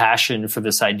passion for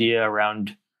this idea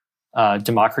around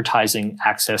democratizing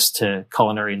access to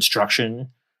culinary instruction,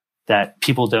 that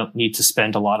people don't need to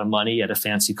spend a lot of money at a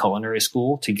fancy culinary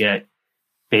school to get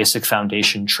basic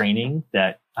foundation training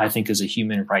that I think is a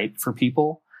human right for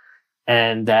people.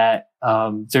 And that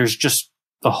there's just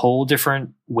a whole different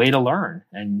way to learn,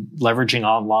 and leveraging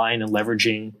online and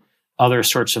leveraging other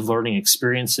sorts of learning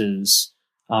experiences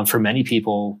for many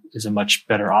people is a much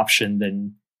better option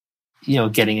than,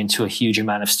 getting into a huge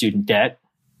amount of student debt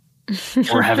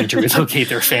or having to relocate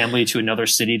their family to another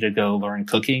city to go learn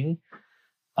cooking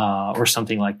or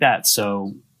something like that.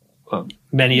 So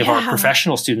many of our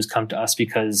professional students come to us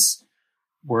because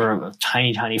we're a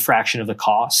tiny, tiny fraction of the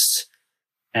cost,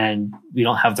 and we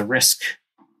don't have the risk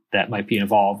that might be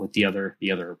involved with the other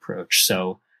approach.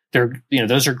 So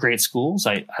those are great schools.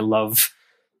 I love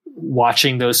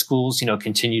watching those schools,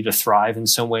 continue to thrive in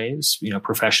some ways,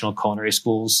 professional culinary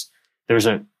schools. There's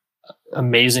a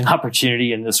amazing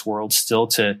opportunity in this world still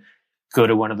to go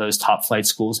to one of those top flight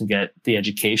schools and get the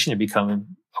education and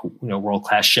become a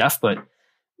world-class chef, but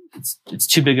it's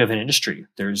too big of an industry.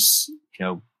 There's,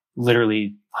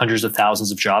 literally hundreds of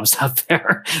thousands of jobs out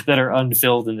there that are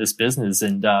unfilled in this business.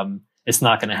 And, it's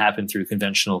not going to happen through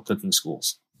conventional cooking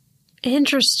schools.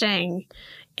 Interesting.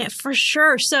 Yeah, for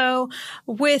sure. So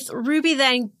with Ruby,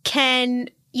 then, can,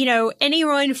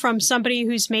 anyone from somebody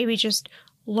who's maybe just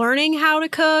learning how to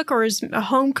cook or is a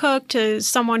home cook to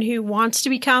someone who wants to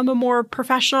become a more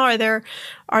professional,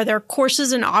 are there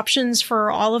courses and options for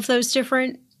all of those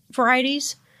different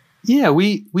varieties? Yeah,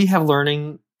 we have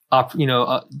learning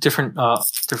different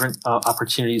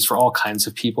opportunities for all kinds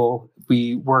of people.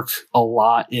 We work a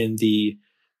lot in the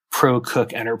pro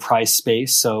cook enterprise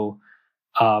space. So,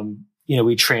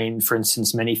 we train, for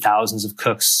instance, many thousands of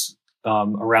cooks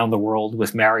around the world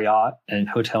with Marriott and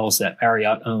hotels that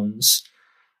Marriott owns.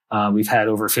 We've had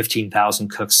over 15,000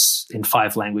 cooks in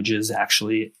 5 languages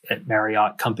actually at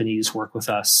Marriott companies work with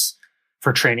us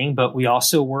for training, but we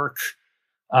also work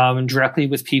directly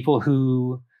with people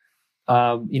who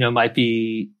might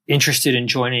be interested in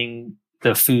joining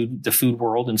the food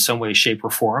world in some way, shape, or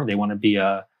form. They want to be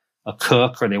a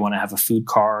cook, or they want to have a food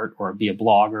cart, or be a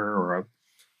blogger, or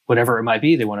whatever it might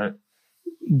be. They want to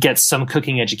get some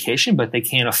cooking education, but they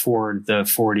can't afford the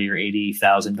 $40,000 or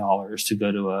 $80,000 to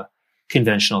go to a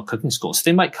conventional cooking school. So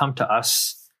they might come to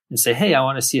us and say, "Hey, I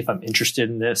want to see if I'm interested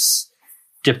in this."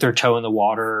 Dip their toe in the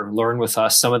water, learn with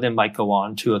us. Some of them might go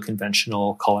on to a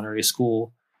conventional culinary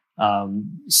school.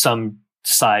 Some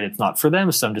decide it's not for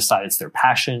them. Some decide it's their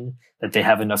passion, that they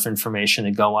have enough information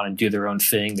to go on and do their own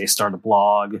thing. They start a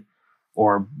blog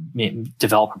or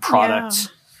develop a product. Yeah.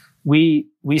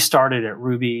 We started at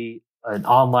Ruby an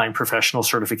online professional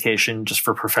certification just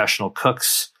for professional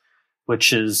cooks,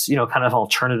 which is, kind of an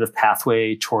alternative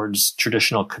pathway towards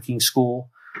traditional cooking school.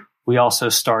 We also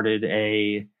started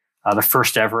the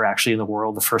first ever actually in the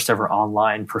world, the first ever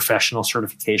online professional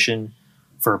certification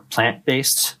for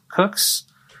plant-based cooks,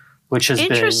 which has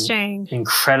been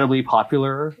incredibly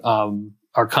popular.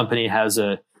 Our company has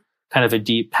a kind of a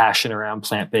deep passion around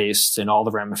plant-based and all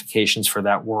the ramifications for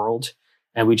that world.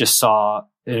 And we just saw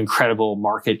an incredible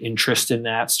market interest in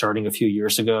that starting a few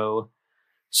years ago.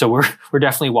 So we're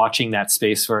definitely watching that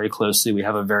space very closely. We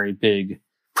have a very big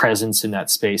presence in that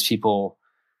space. People,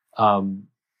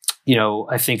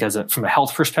 I think from a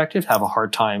health perspective, have a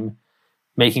hard time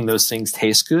making those things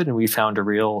taste good. And we found a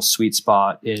real sweet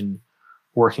spot in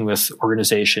working with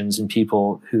organizations and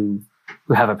people who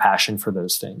have a passion for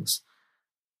those things.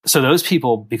 So those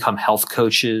people become health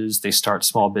coaches. They start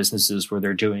small businesses where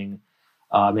they're doing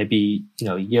maybe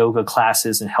yoga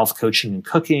classes and health coaching and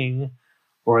cooking,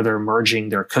 or they're merging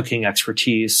their cooking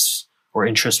expertise or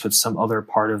interest with some other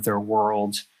part of their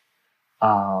world.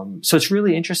 So it's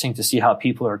really interesting to see how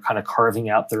people are kind of carving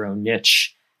out their own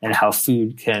niche and how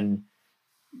food can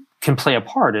play a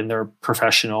part in their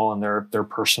professional and their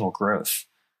personal growth.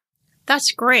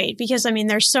 That's great because,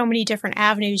 there's so many different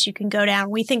avenues you can go down.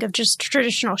 We think of just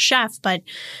traditional chef, but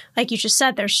like you just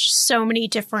said, there's just so many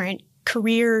different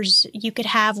careers you could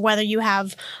have, whether you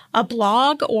have a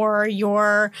blog or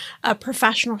you're a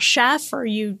professional chef or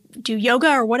you do yoga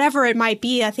or whatever it might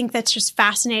be. I think that's just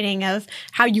fascinating of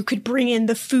how you could bring in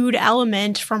the food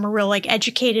element from a real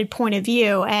educated point of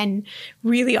view and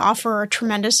really offer a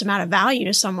tremendous amount of value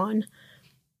to someone.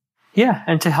 Yeah.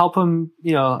 And to help them,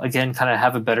 again, kind of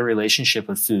have a better relationship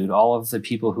with food. All of the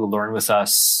people who learn with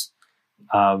us,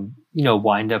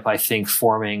 wind up, I think,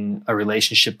 forming a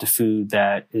relationship to food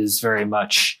that is very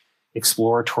much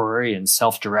exploratory and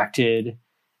self-directed.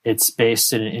 It's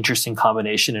based in an interesting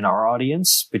combination in our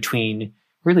audience between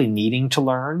really needing to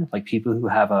learn, like people who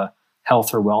have a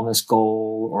health or wellness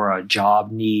goal or a job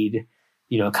need,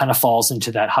 kind of falls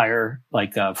into that higher,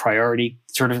 priority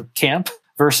sort of camp,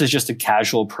 versus just a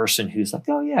casual person who's like,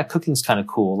 oh yeah, cooking's kind of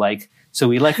cool. So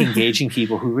we like engaging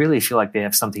people who really feel like they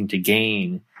have something to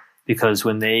gain, because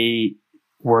when they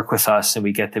work with us and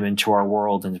we get them into our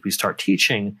world and we start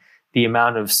teaching, the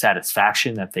amount of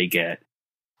satisfaction that they get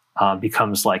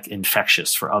becomes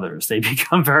infectious for others. They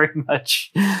become very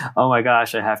much, oh my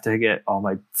gosh, I have to get all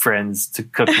my friends to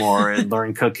cook more and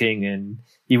learn cooking. And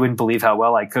you wouldn't believe how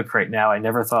well I cook right now. I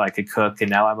never thought I could cook. And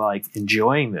now I'm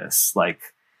enjoying this.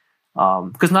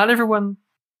 Because not everyone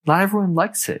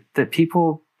likes it. That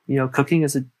people, cooking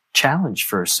is a challenge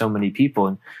for so many people.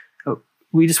 And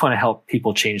we just want to help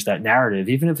people change that narrative,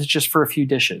 even if it's just for a few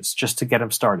dishes, just to get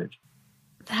them started.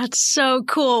 That's so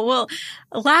cool. Well,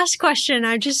 last question.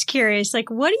 I'm just curious,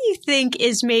 what do you think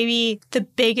is maybe the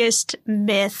biggest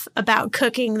myth about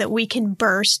cooking that we can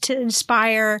burst to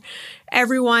inspire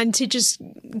everyone to just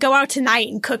go out tonight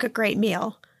and cook a great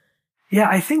meal? Yeah,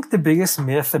 I think the biggest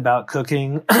myth about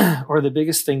cooking, or the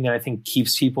biggest thing that I think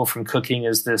keeps people from cooking,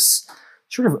 is this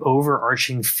sort of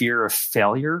overarching fear of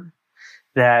failure.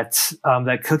 That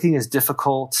cooking is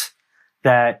difficult,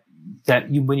 that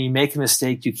when you make a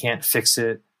mistake, you can't fix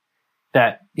it,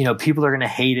 that, people are going to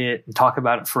hate it and talk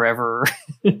about it forever,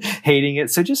 hating it.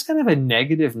 So just kind of a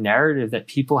negative narrative that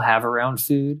people have around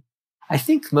food. I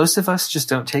think most of us just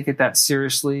don't take it that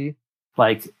seriously.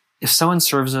 If someone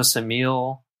serves us a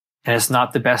meal and it's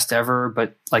not the best ever,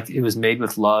 but it was made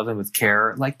with love and with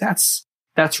care, that's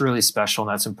really special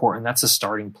and that's important. That's a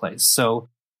starting place. So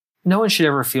no one should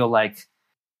ever feel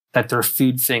that their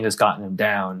food thing has gotten them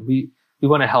down. We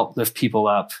want to help lift people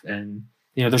up. And,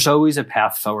 there's always a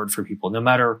path forward for people, no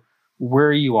matter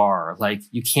where you are.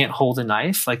 You can't hold a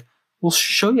knife. We'll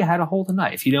show you how to hold a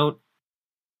knife. You don't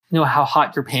know how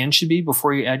hot your pan should be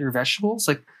before you add your vegetables.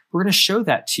 We're going to show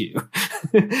that to you.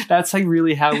 That's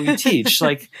really how we teach.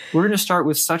 We're going to start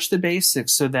with such the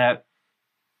basics so that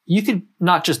you could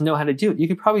not just know how to do it. You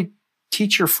could probably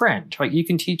teach your friend, right? You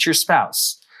can teach your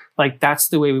spouse. That's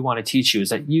the way we want to teach you, is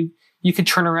that you could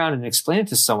turn around and explain it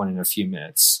to someone in a few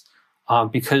minutes.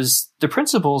 Because the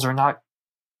principles are not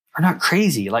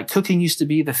crazy. Cooking used to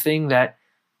be the thing that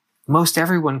most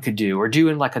everyone could do, or do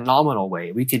in a nominal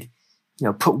way. We could,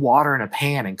 put water in a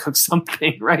pan and cook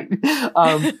something, right?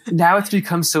 Now it's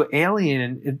become so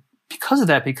alien, and because of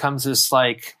that becomes this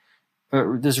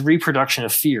this reproduction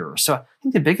of fear. So I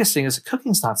think the biggest thing is that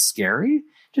cooking's not scary.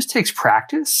 It just takes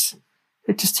practice.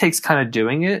 It just takes kind of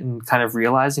doing it and kind of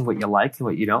realizing what you like and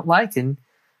what you don't like. And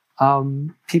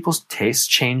people's tastes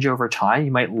change over time.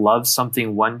 You might love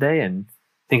something one day and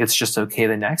think it's just okay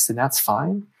the next, and that's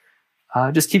fine.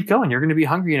 Just keep going. You're going to be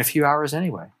hungry in a few hours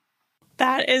anyway.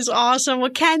 That is awesome.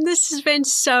 Well, Ken, this has been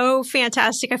so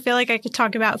fantastic. I feel like I could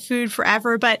talk about food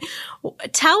forever, but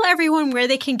tell everyone where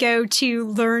they can go to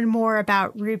learn more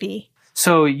about Ruby.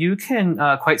 So you can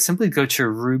quite simply go to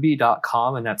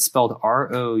ruby.com, and that's spelled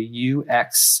ROUXBE.com.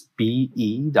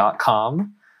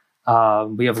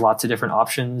 We have lots of different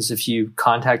options. If you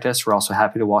contact us, we're also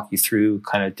happy to walk you through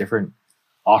kind of different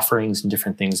offerings and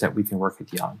different things that we can work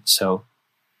with you on. So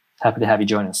happy to have you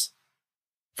join us.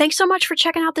 Thanks so much for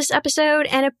checking out this episode,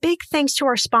 and a big thanks to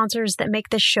our sponsors that make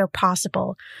this show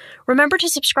possible. Remember to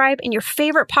subscribe in your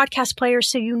favorite podcast player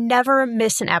so you never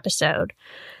miss an episode.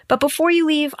 But before you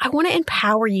leave, I want to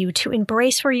empower you to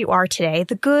embrace where you are today,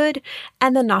 the good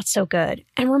and the not so good.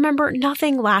 And remember,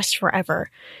 nothing lasts forever.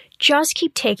 Just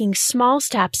keep taking small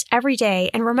steps every day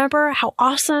and remember how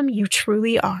awesome you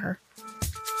truly are.